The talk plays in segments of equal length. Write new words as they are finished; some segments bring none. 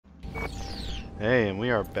Hey, and we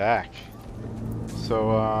are back.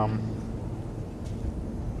 So,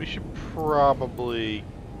 we should probably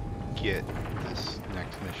get this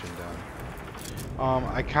next mission done.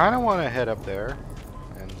 I kind of want to head up there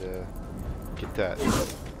and get that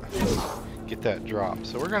drop.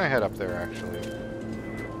 So we're gonna head up there actually.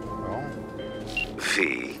 Well,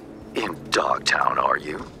 V, in Dogtown, are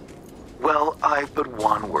you? Well, I've but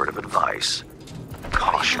one word of advice.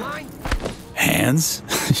 Caution. Hands?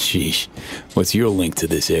 Sheesh. What's your link to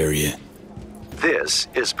this area? This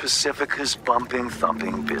is Pacifica's bumping,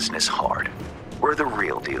 thumping business hard, where the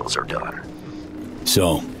real deals are done.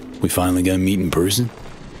 So, we finally got to meet in person?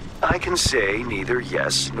 I can say neither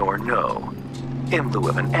yes nor no. In lieu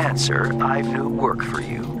of an answer, I've new work for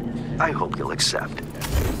you. I hope you'll accept.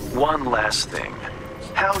 One last thing.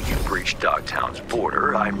 How you breached Dogtown's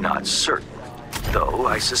border, I'm not certain. Though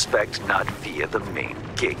I suspect not via the main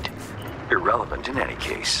gate. Irrelevant in any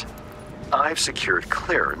case. I've secured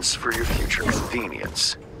clearance for your future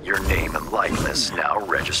convenience. Your name and likeness now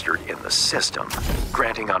registered in the system,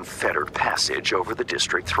 granting unfettered passage over the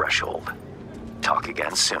district threshold. Talk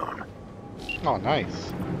again soon. oh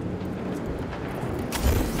nice.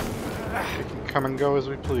 We can come and go as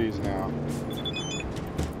we please now.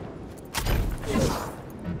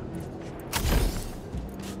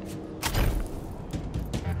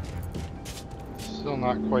 Still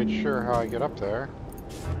not quite sure how I get up there.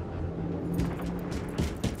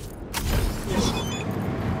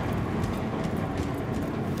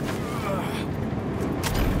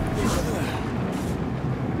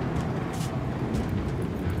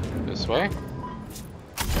 This way?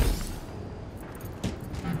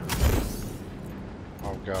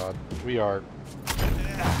 Oh god, we are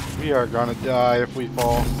gonna die if we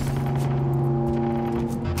fall.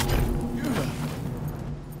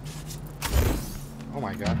 Oh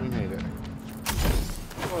my god, we made it.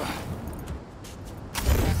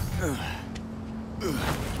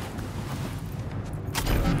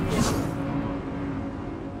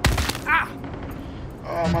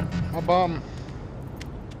 Oh, my bum.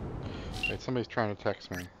 Wait, somebody's trying to text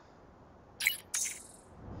me.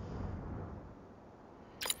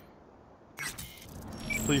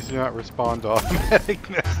 Please do not respond to automatic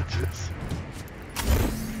messages.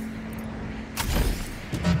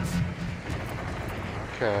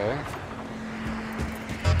 Okay.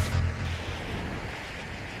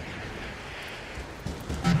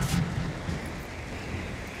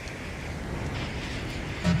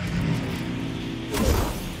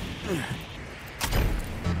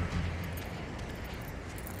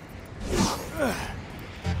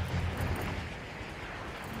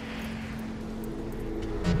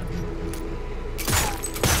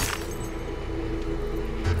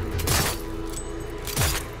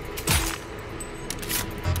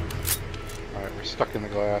 Stuck in the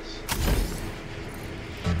glass.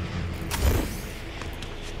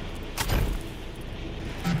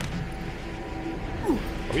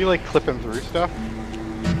 Are we like clipping through stuff?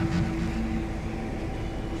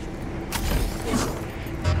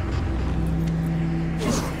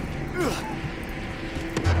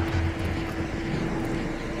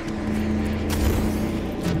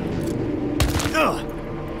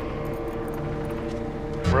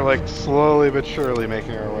 We're like slowly but surely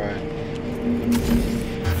making our way.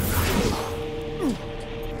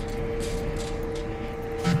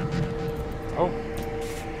 Oh.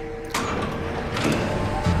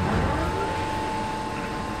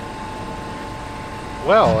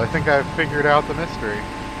 Well, I think I've figured out the mystery.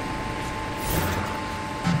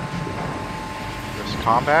 There's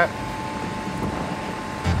combat.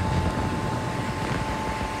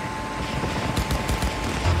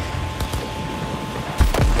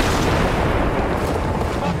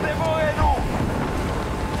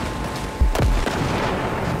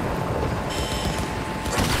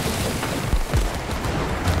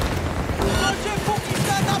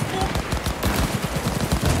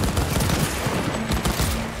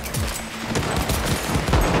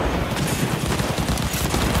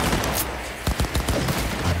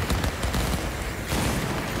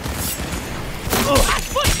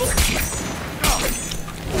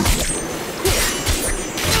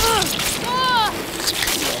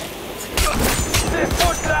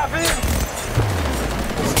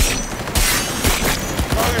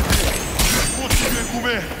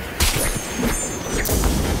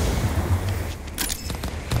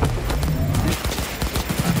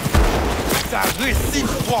 Ça récite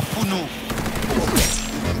fort pour nous.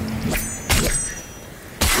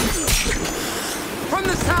 From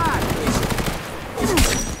the side.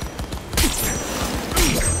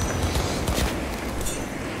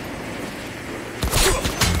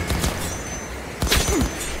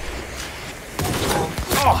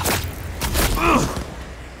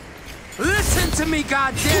 me,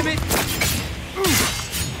 goddammit!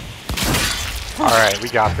 Alright, we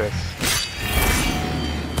got this.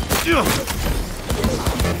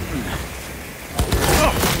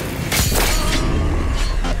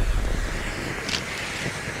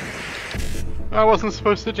 I wasn't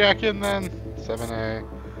supposed to jack in then. 7A,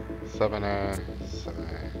 7A,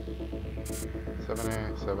 7A,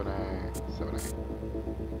 7A, 7A, 7A.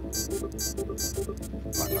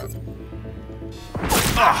 My bad.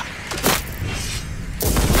 Ah!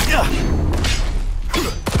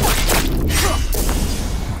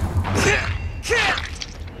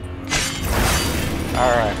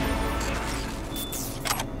 Alright.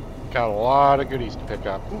 Got a lot of goodies to pick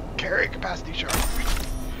up. Ooh, carry capacity shard.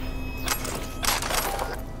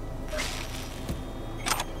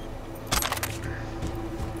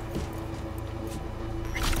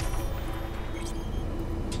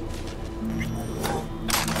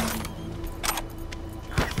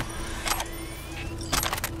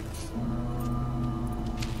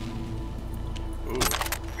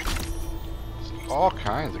 All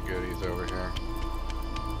kinds of goodies over here.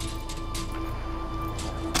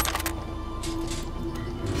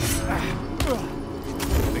 I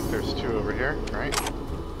think there's two over here, right?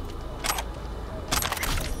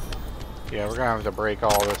 Yeah, we're gonna have to break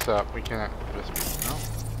all this up. We can't just... No.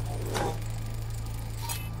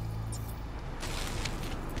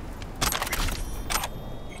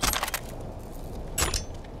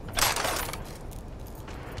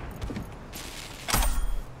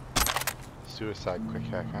 Suicide quick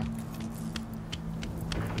hack, huh?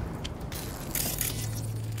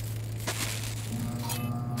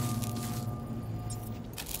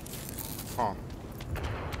 Huh.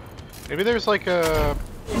 Maybe there's like a,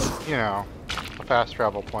 you know, a fast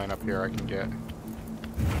travel point up here I can get. Now,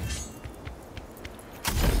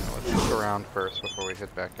 let's look around first before we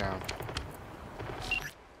head back down.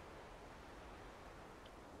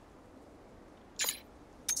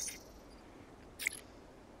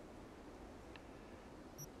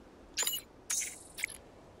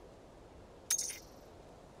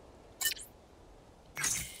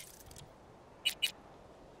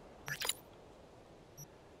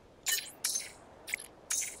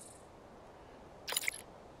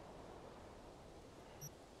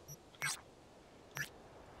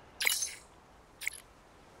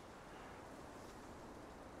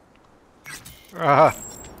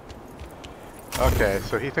 Okay,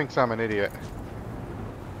 so he thinks I'm an idiot.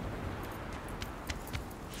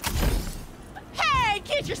 Hey,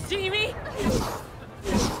 can't you see me?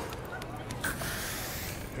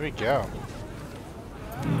 Here we go.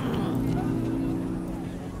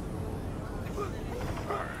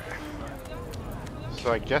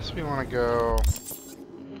 So I guess we want to go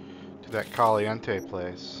to that Caliente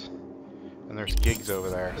place. And there's gigs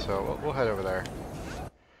over there, so we'll head over there.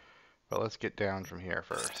 But let's get down from here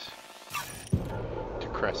first. To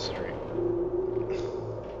Crest Street.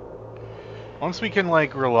 Once we can,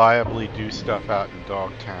 like, reliably do stuff out in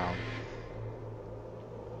Dogtown.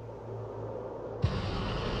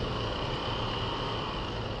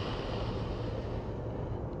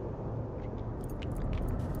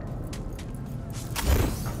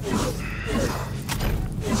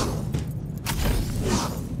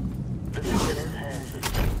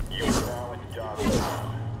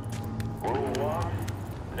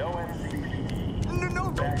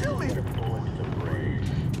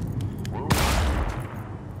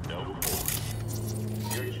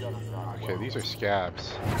 Okay, these are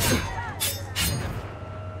scabs.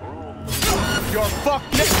 You're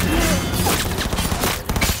fucked.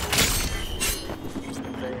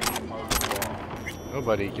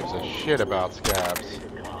 Nobody gives a shit about scabs.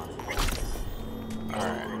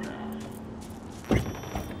 Alright.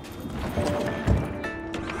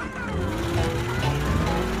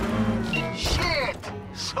 Shit!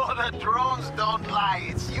 So the drones don't lie,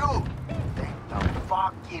 it's you! Thank the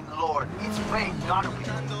fucking Lord, it's fake, gotta be.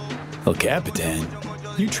 El Capitan,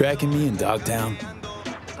 you tracking me in Dogtown?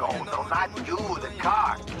 No, not you, the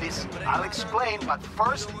car. Listen, I'll explain, but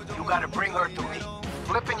first, you gotta bring her to me.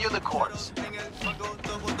 Flipping you the course. Okay.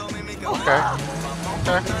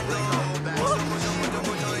 Okay.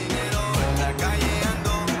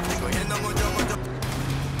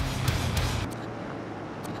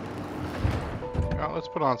 Well, let's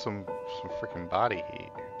put on some freaking body heat.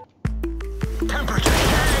 Temperature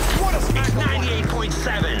check. What a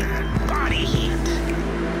 98.7. Body heat.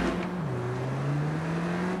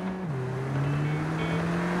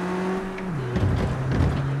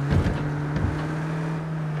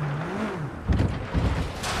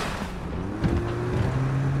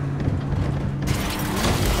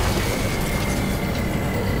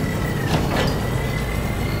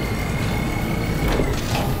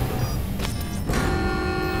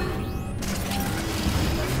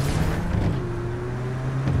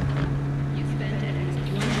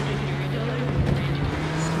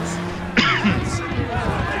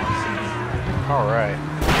 All right.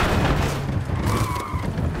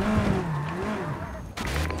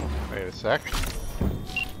 Wait a sec.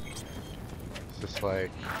 It's just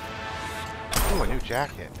like, oh, a new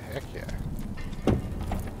jacket. Heck yeah.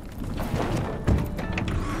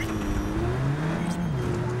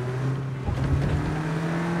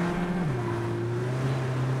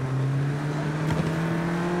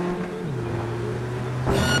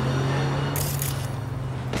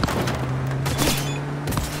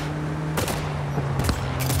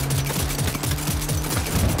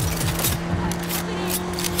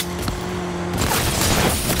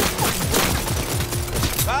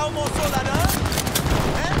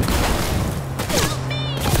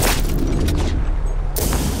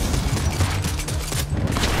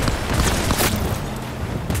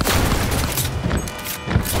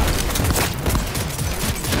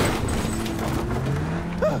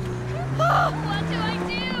 What do I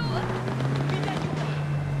do?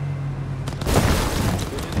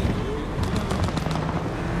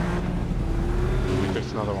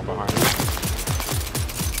 There's another one behind me.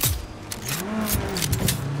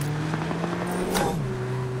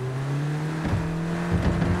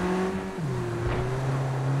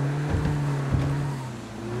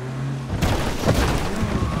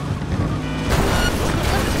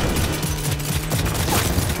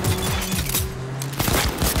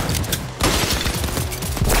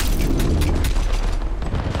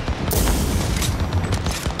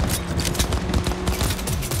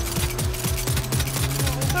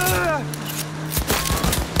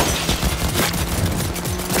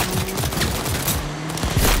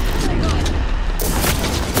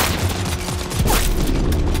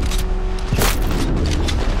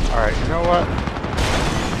 Alright, you know what?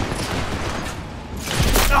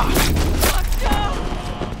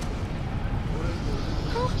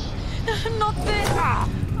 Not this.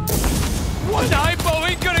 One eyeball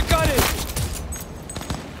ain't gonna cut it!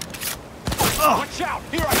 Watch out!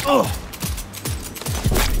 Here I go!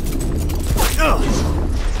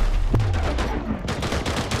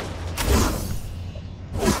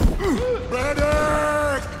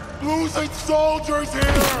 Medic! Losing soldiers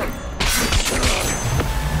here!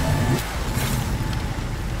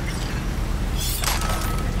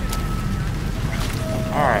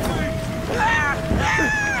 Alright.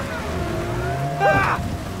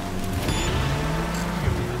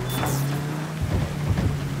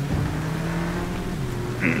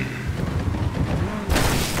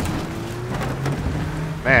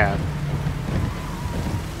 Man.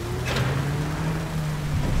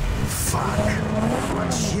 Fuck.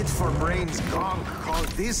 What shit for brains gong called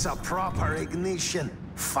this a proper ignition?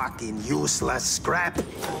 Fucking useless scrap.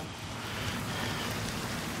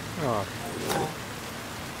 Oh.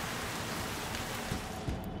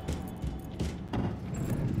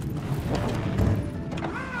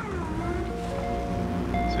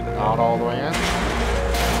 Is it not all the way in?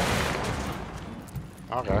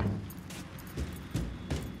 Okay.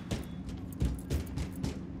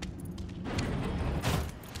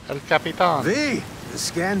 El Capitan. V,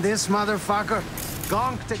 scan this motherfucker.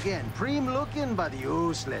 Gonked again. Preem looking, but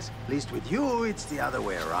useless. At least with you, it's the other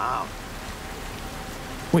way around.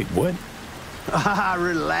 Wait, what? Ah,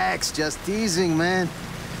 relax. Just teasing, man.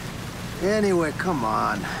 Anyway, come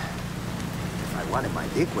on. If I wanted my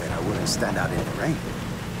dick wet, I wouldn't stand out in the rain.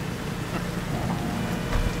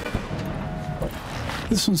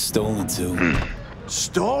 This one's stolen too.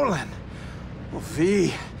 Stolen? Well,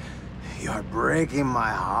 V, you're breaking my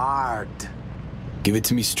heart. Give it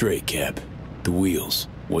to me straight, Cap. The wheels.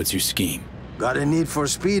 What's your scheme? Got a need for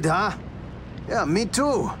speed, huh? Yeah, me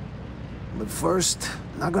too. But first,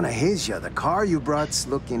 not gonna hate ya. The car you brought's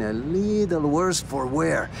looking a little worse for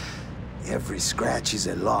wear. Every scratch is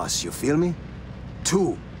a loss, you feel me?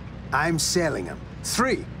 2, I'm selling them.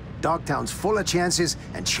 3, Dogtown's full of chances,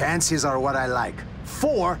 and chances are what I like.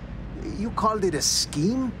 4, you called it a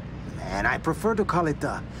scheme? Man, I prefer to call it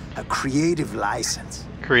a creative license.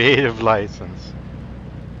 Creative license.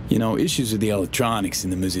 You know, issues with the electronics in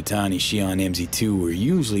the Mizutani Xi'an MZ2 were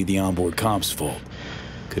usually the onboard comp's fault.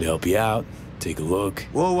 Could help you out. Take a look.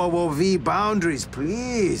 Whoa, whoa, whoa, V, boundaries,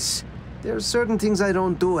 please. There are certain things I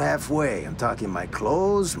don't do halfway. I'm talking my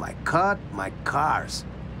clothes, my cut, my cars.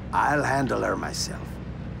 I'll handle her myself.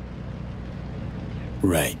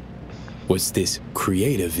 Right. What's this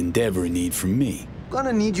creative endeavor need from me?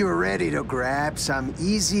 Gonna need you ready to grab some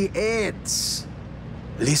easy hits.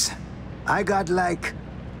 Listen, I got like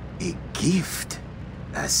a gift.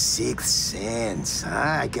 A sixth sense.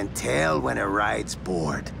 I can tell when a ride's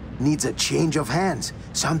bored. Needs a change of hands.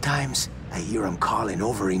 Sometimes I hear him calling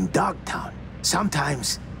over in Dogtown.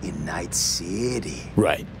 Sometimes in Night City.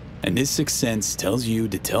 Right. And this sixth sense tells you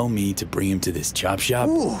to tell me to bring him to this chop shop?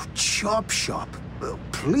 Ooh, chop shop.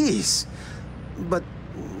 Please. But,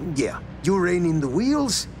 yeah, you rein in the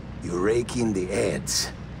wheels, you rake in the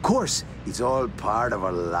heads. Of course, it's all part of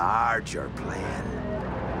a larger plan.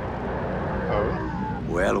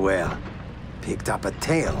 Oh? Well, well. Picked up a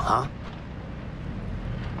tail, huh?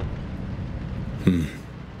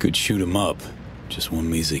 Could shoot him up. Just one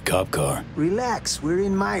measly cop car. Relax, we're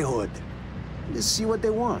in my hood. Let's see what they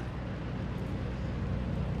want.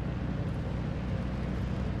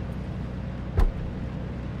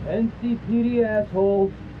 NCPD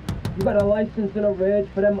assholes. You got a license and a reg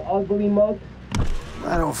for them ugly mugs?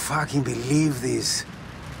 I don't fucking believe this.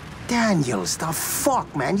 Daniels, the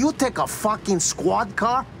fuck, man? You take a fucking squad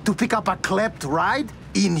car to pick up a klept ride?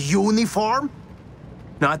 In uniform?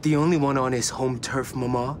 Not the only one on his home turf,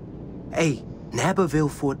 mama. Hey, nab a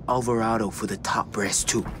Vilfort Alvarado for the top brass,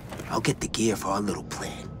 too. I'll get the gear for our little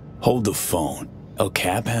plan. Hold the phone. El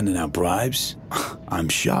Cap handing out bribes? I'm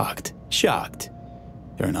shocked. Shocked.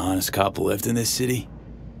 There an honest couple left in this city?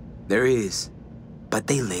 There is. But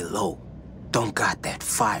they lay low. Don't got that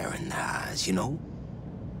fire in their eyes, you know?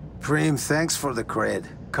 Prim, thanks for the cred.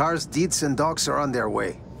 Cars, deeds, and dogs are on their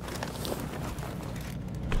way.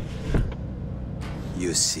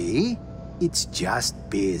 You see? It's just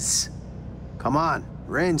biz. Come on,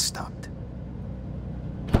 rain stopped.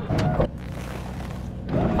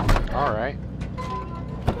 Alright.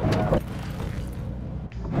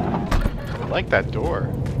 I like that door.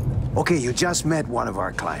 Okay, you just met one of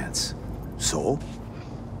our clients. So?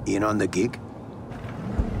 In on the gig?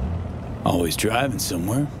 Always driving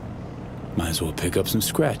somewhere. Might as well pick up some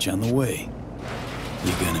scratch on the way.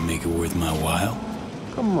 You gonna make it worth my while?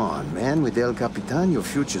 Come on, man. With El Capitan, your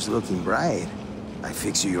future's looking bright. I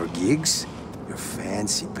fix you your gigs, your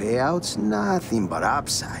fancy payouts, nothing but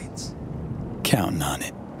upsides. Counting on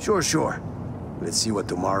it. Sure, sure. Let's see what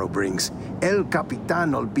tomorrow brings. El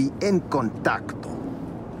Capitan will be en contacto.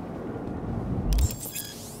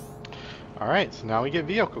 Alright, so now we get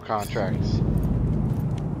vehicle contracts.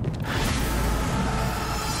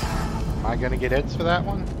 Am I gonna get hits for that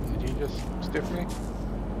one? Did you just stiff me?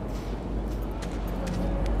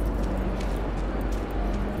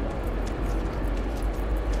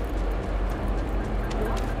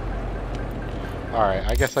 Alright,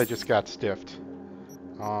 I guess I just got stiffed.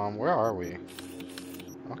 Where are we?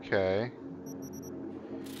 Okay.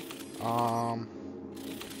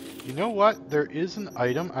 You know what? There is an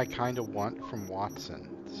item I kind of want from Watson.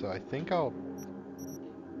 So I think I'll...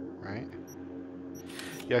 Right?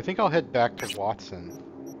 Yeah, I think I'll head back to Watson.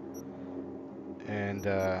 And,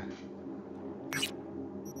 yeah.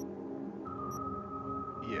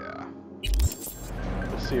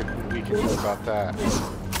 Let's see if we can do about that.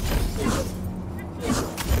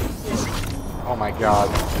 Oh my god.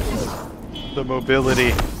 The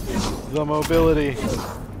mobility. The mobility.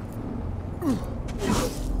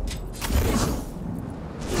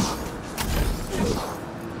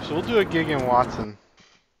 So we'll do a gig in Watson.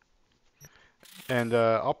 And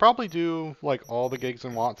I'll probably do like all the gigs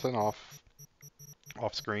in Watson off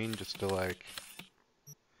screen just to like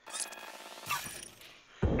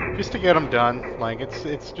just to get them done. Like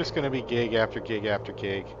it's just gonna be gig after gig after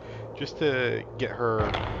gig, just to get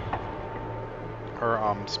her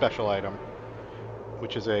special item,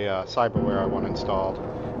 which is a cyberware I want installed.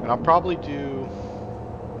 And I'll probably do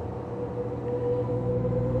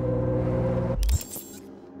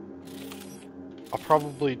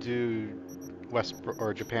West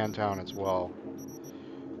or Japantown as well,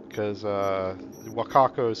 because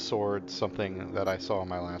Wakako's sword's something that I saw in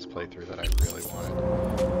my last playthrough that I really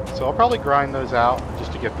wanted. So I'll probably grind those out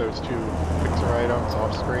just to get those two fixer items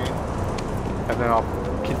off screen, and then I'll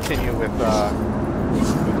continue with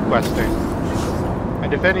questing.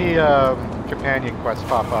 And if any companion quests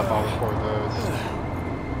pop up, I'll record those.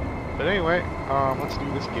 But anyway, let's do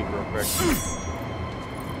this gig real quick.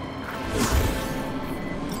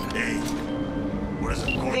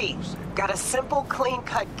 V, got a simple,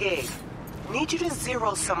 clean-cut gig. Need you to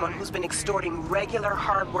zero someone who's been extorting regular,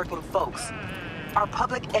 hard-working folks. Our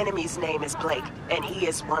public enemy's name is Blake, and he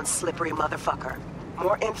is one slippery motherfucker.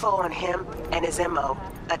 More info on him and his MO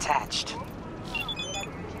attached.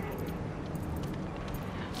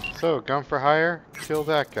 So, gun for hire, kill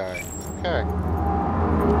that guy. Okay.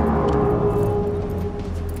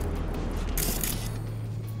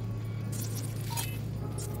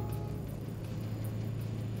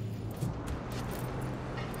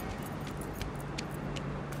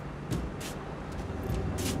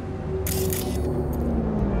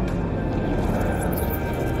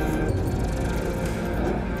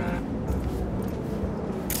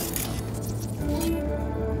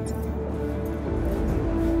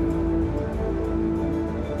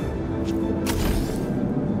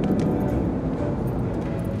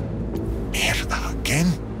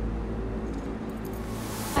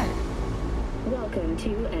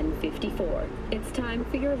 between 2 and 54. It's time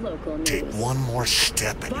for your local news. Take one more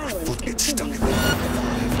step and your foot gets stuck in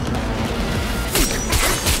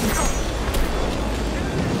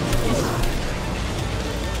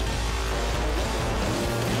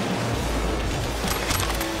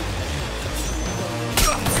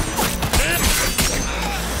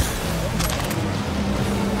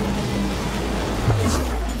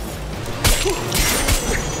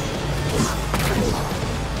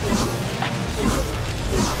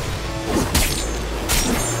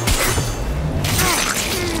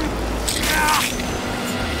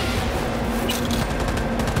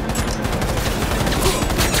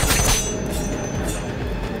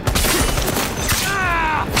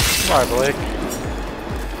Bye, Blake.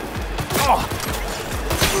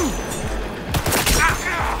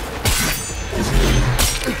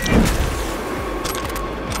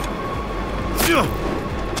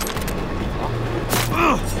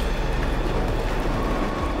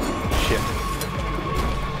 Shit.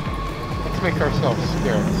 Let's make ourselves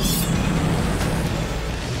scarce.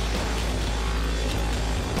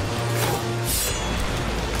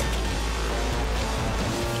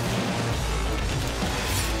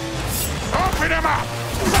 Open him up!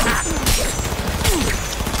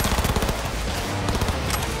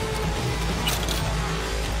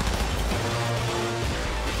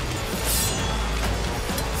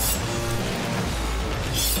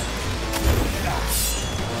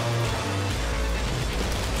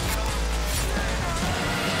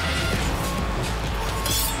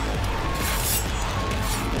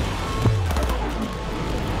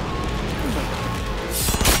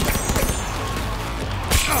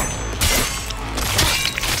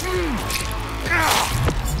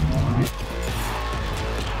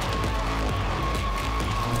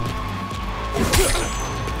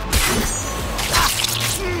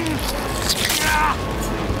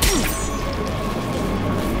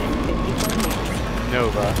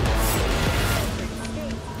 Nova.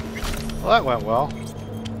 Well, that went well.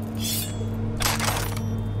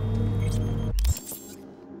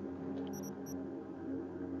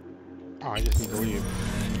 Oh, I just need to leave.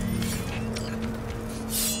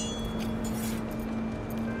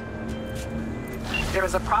 There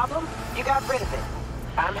was a problem, you got rid of it.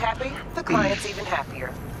 I'm happy, the client's even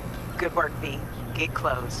happier. Good work, V. Gig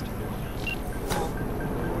closed.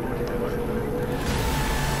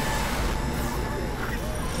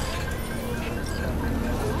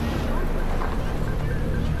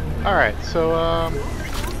 Alright, so,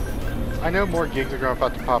 I know more gigs are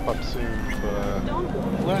about to pop up soon, but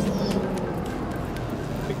let's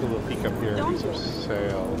take a little peek up here and do some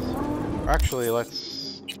sales. Actually,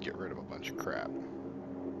 let's get rid of a bunch of crap.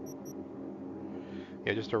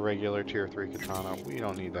 Yeah, just a regular tier 3 katana. We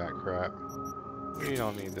don't need that crap. We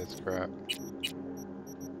don't need this crap.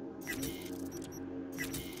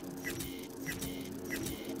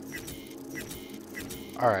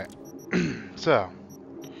 Alright, so,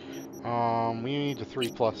 we need to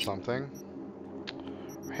 3+ something.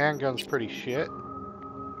 Handgun's pretty shit.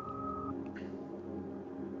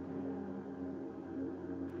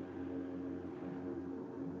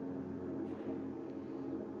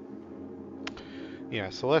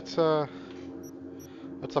 Yeah, so let's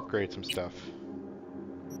upgrade some stuff.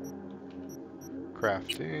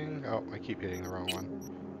 Crafting. Oh, I keep hitting the wrong one.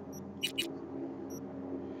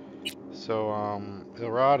 So,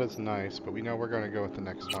 the rod is nice, but we know we're going to go with the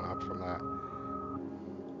next one up from that.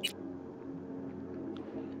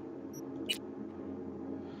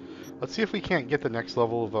 Let's see if we can't get the next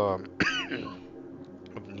level of, of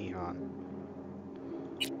neon.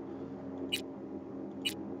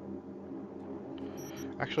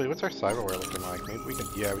 Actually, what's our cyberware looking like? Maybe we can,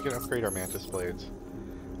 yeah, we can upgrade our mantis blades.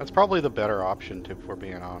 That's probably the better option, if we're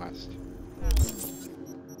being honest.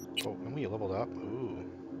 Oh, and we leveled up. Ooh.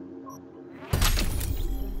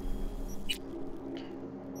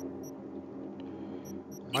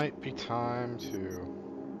 Might be time to...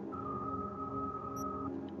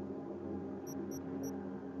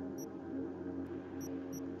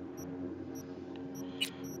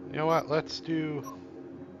 You know what? Let's do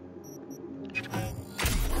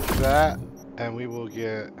that, and we will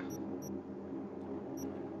get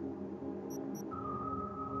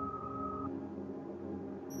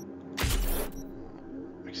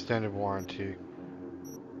extended warranty.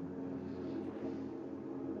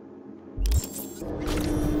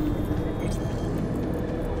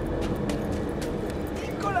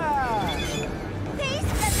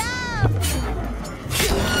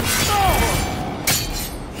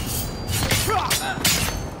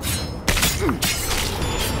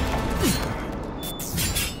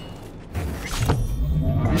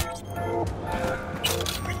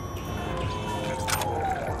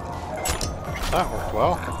 That worked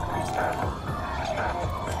well.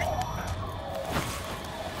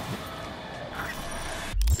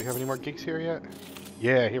 Do we have any more gigs here yet?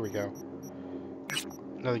 Yeah, here we go.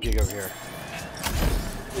 Another gig over here.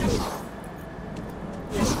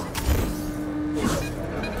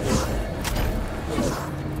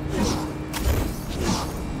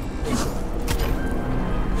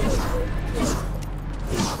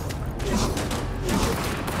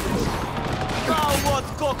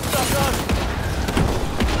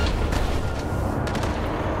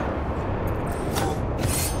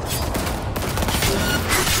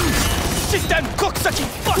 System cocksucking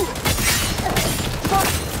fuck!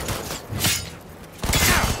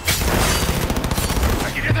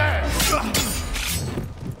 Get in there!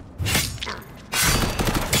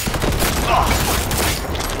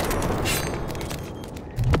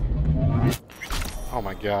 Oh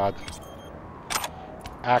my god.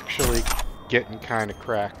 Actually getting kind of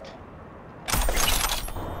cracked.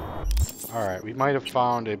 Alright, we might have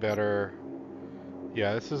found a better...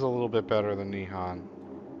 Yeah, this is a little bit better than Nihon.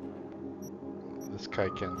 This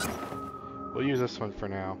Kaiken. We'll use this one for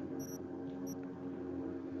now.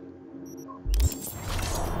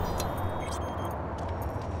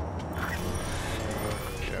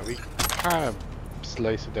 Yeah, we kind of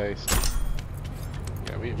slice and dice.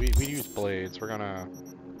 Yeah, we use blades. We're gonna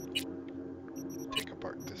take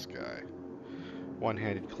apart this guy.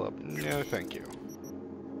 One-handed club. No, thank you.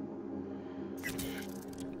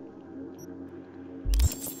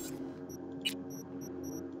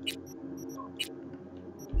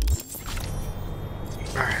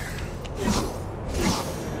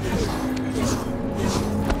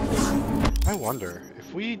 I wonder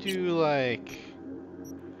if we do like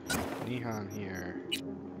Nihon here,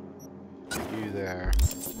 you there.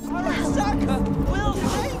 Arasaka will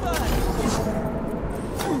save us!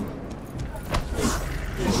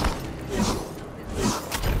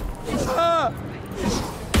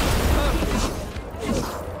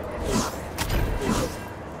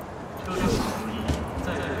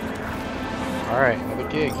 Alright, another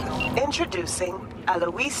gig. Introducing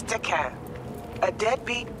Alois Decan, a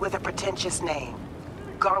deadbeat with a pretentious name.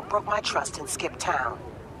 Gonk broke my trust and skipped town.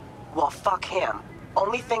 Well, fuck him.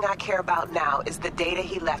 Only thing I care about now is the data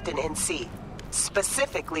he left in NC.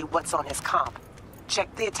 Specifically, what's on his comp.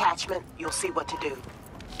 Check the attachment, you'll see what to do.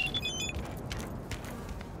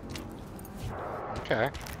 Okay.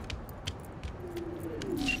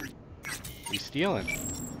 We stealing.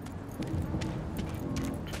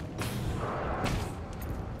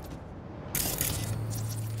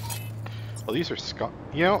 Well, these are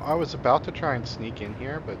you know, I was about to try and sneak in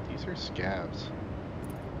here, but these are scavs.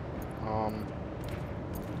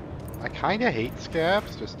 I kind of hate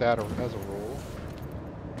scavs, just that as a rule.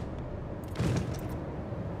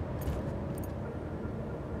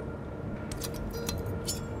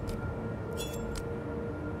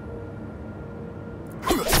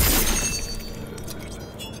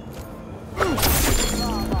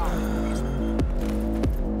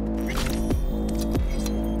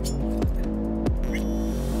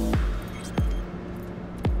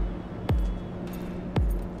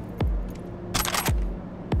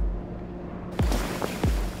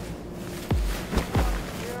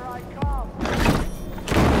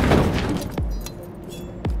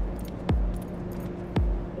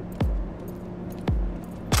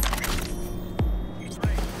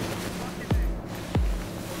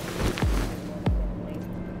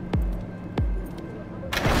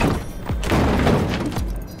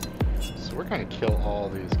 Gonna kill all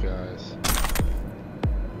these guys.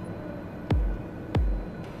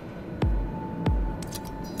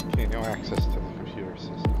 Okay, no access to the computer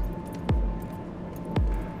system.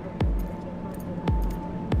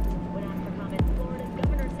 When asked for comment, Florida's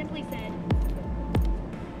governor simply said,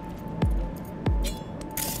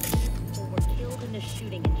 "People were killed in a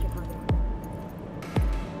shooting in Chicago."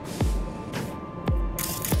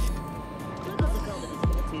 Locals have called it a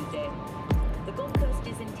typical Tuesday. The Gold Coast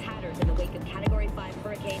is in tatters in the wake of Category 5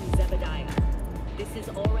 Hurricane Zebediah. This is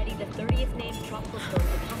already the 30th named tropical storm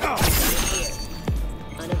to come this year.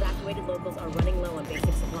 Unevacuated locals are running low on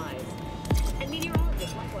basic supplies. And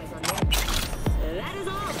meteorologists likewise on notice. That is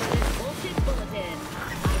all for this bullshit bulletin.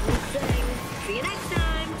 I'm Ruth saying, see you next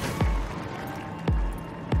time.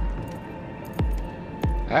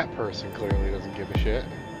 That person clearly doesn't give a shit.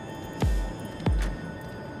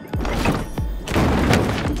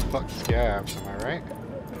 Fuck scabs, am I right?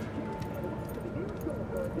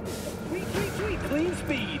 Tweet, clean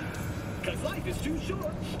speed. Cause life is too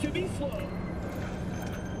short to be slow.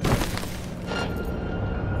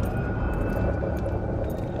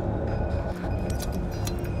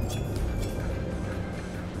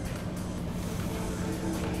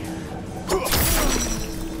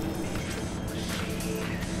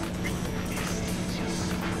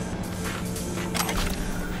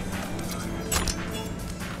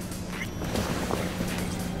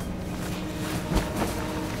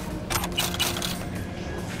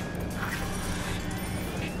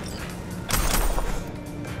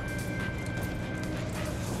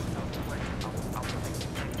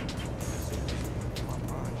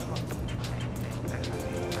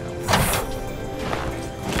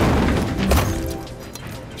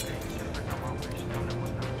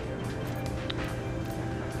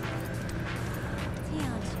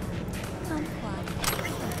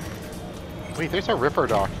 wait, there's a Ripper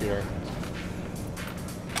dock here.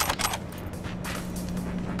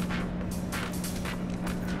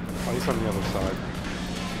 Oh, he's on the other side.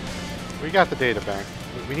 We got the data bank.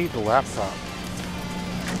 We need the laptop.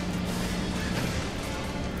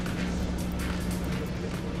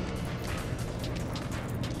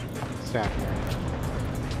 Stand here.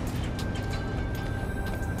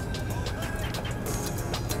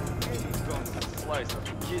 Slice of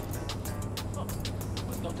the kid. Oh,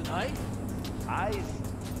 but not an eye? Eyes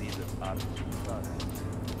need a part of us.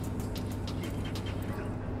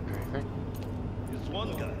 Anything? Just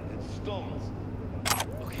one guy. It's stones.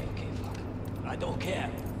 Okay, fuck. I don't care.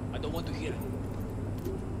 I don't want to hear it.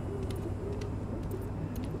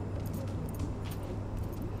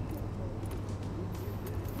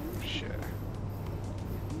 Shit.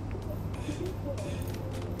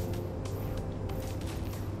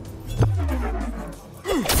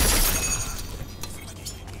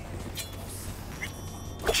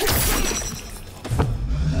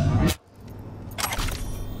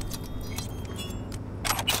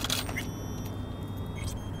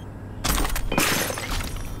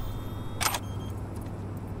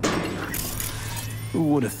 Who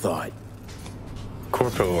would have thought?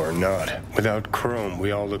 Corpo or not, without Chrome,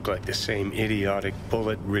 we all look like the same idiotic,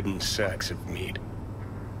 bullet-ridden sacks of meat.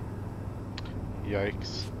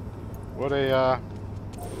 Yikes. What a,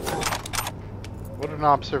 what an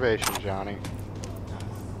observation, Johnny.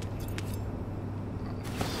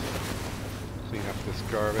 Clean up this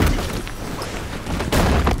garbage.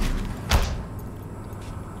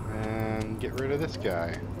 And get rid of this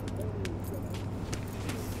guy.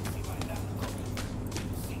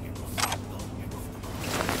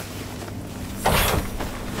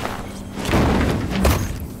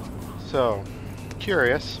 So,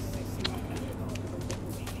 curious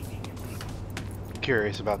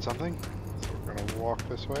about something. So we're gonna walk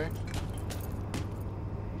this way. Am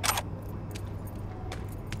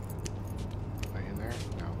I in there?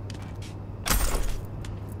 No.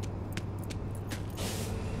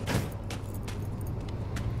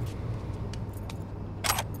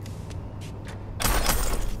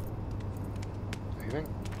 Anything?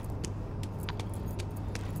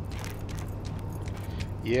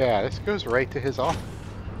 Yeah, this goes right to his office.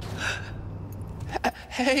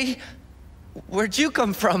 Hey, where'd you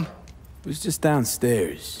come from? It was just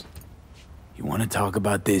downstairs. You want to talk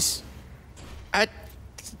about this? I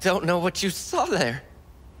don't know what you saw there.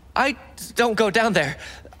 I don't go down there.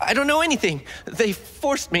 I don't know anything. They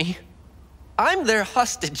forced me. I'm their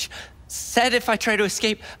hostage. Said if I try to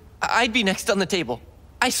escape, I'd be next on the table.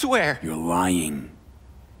 I swear. You're lying.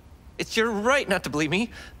 It's your right not to believe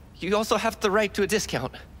me. You also have the right to a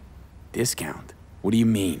discount. Discount? What do you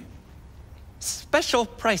mean? Special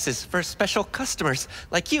prices for special customers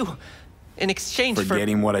like you. In exchange for...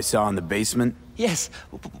 Forgetting what I saw in the basement? Yes.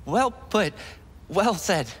 Well put. Well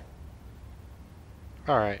said.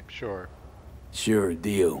 Alright, sure. Sure,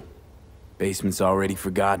 deal. Basement's already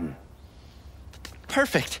forgotten.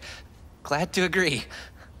 Perfect. Glad to agree.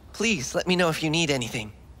 Please let me know if you need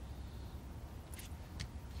anything.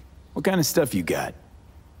 What kind of stuff you got?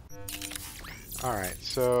 Alright,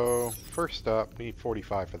 so first up, we need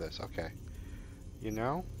 45 for this. Okay. You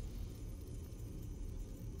know?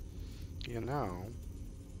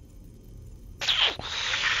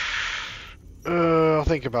 I'll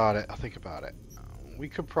think about it. We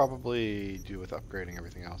could probably do with upgrading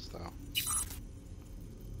everything else, though.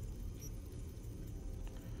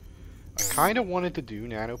 I kind of wanted to do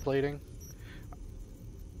nanoplating.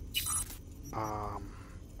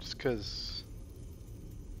 Just because...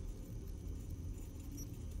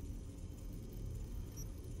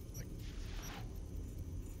 Like,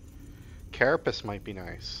 Carapace might be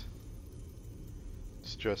nice.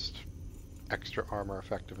 It's just extra armor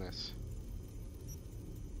effectiveness.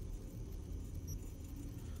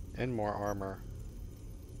 And more armor.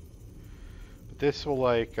 But this will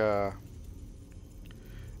like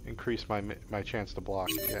increase my chance to block.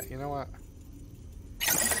 Yeah, you know what?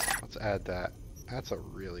 Let's add that. That's a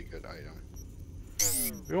really good item.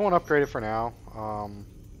 We won't upgrade it for now.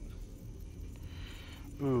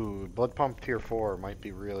 Ooh, Blood Pump Tier 4 might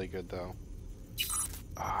be really good though.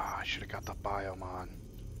 Ah, I should have got the Biomon.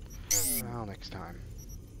 Well, next time.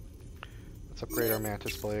 Let's upgrade our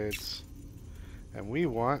Mantis Blades. And we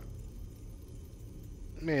want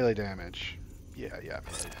melee damage. Yeah, melee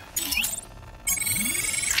damage.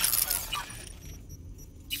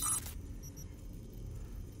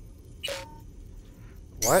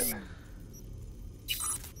 What?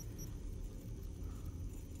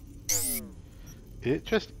 Did it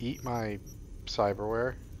just eat my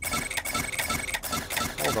cyberware?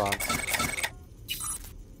 Hold on.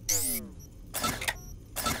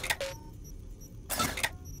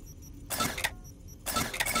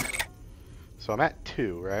 So I'm at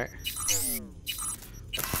 2, right?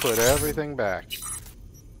 Let's put everything back.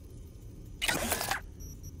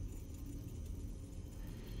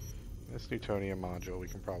 This Newtonium module, we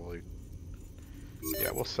can probably...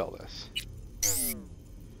 Yeah, we'll sell this.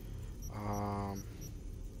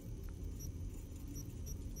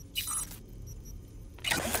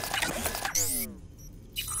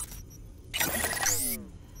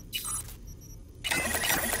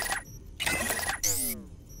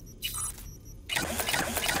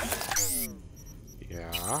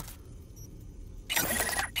 Yeah.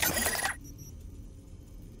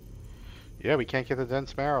 Yeah, we can't get the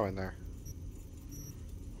dense marrow in there.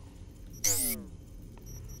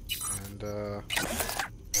 And,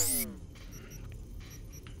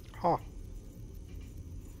 huh.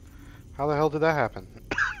 How the hell did that happen?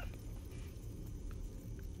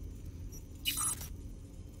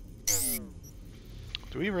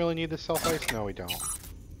 Do we really need the self-ice? No, we don't.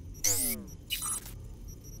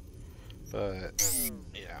 But,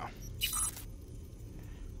 yeah.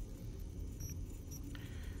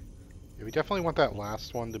 Yeah, we definitely want that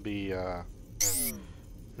last one to be,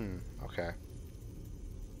 okay.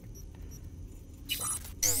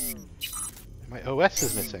 My OS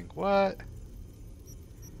is missing. What?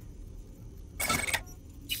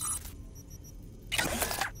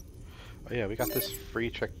 Oh yeah, we got this free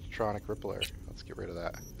Tektronic Rippler. Let's get rid of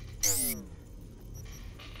that.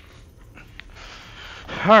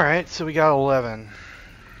 Alright, so we got 11.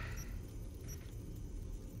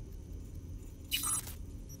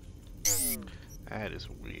 That is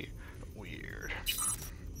weird.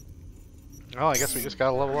 Oh, I guess we just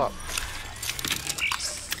gotta level up.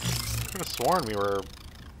 I could have sworn we were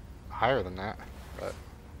higher than that, but...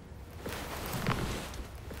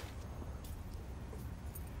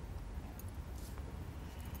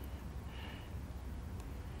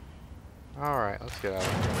 Alright, let's get out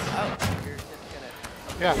of here. Oh, you're just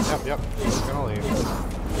gonna... Yeah, yep. Just gonna leave.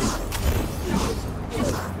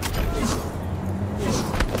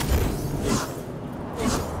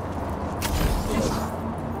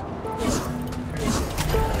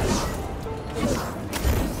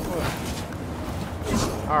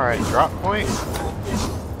 Alright, drop point.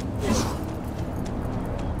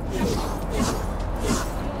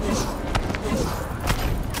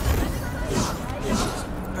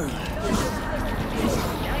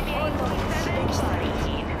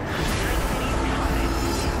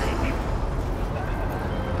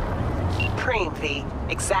 Preem, V.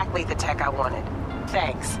 Exactly the tech I wanted.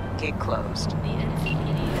 Thanks. Gig closed.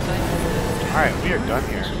 Alright, we are done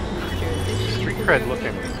here. Street cred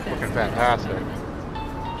looking fantastic.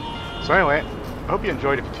 So anyway, I hope you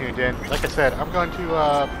enjoyed if you tuned in. Like I said, I'm going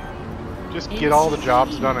to just get all the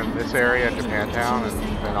jobs done in this area in Japantown, and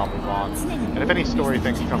then I'll move on. And if any story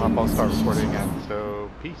things come up, I'll start recording again. So,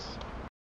 peace.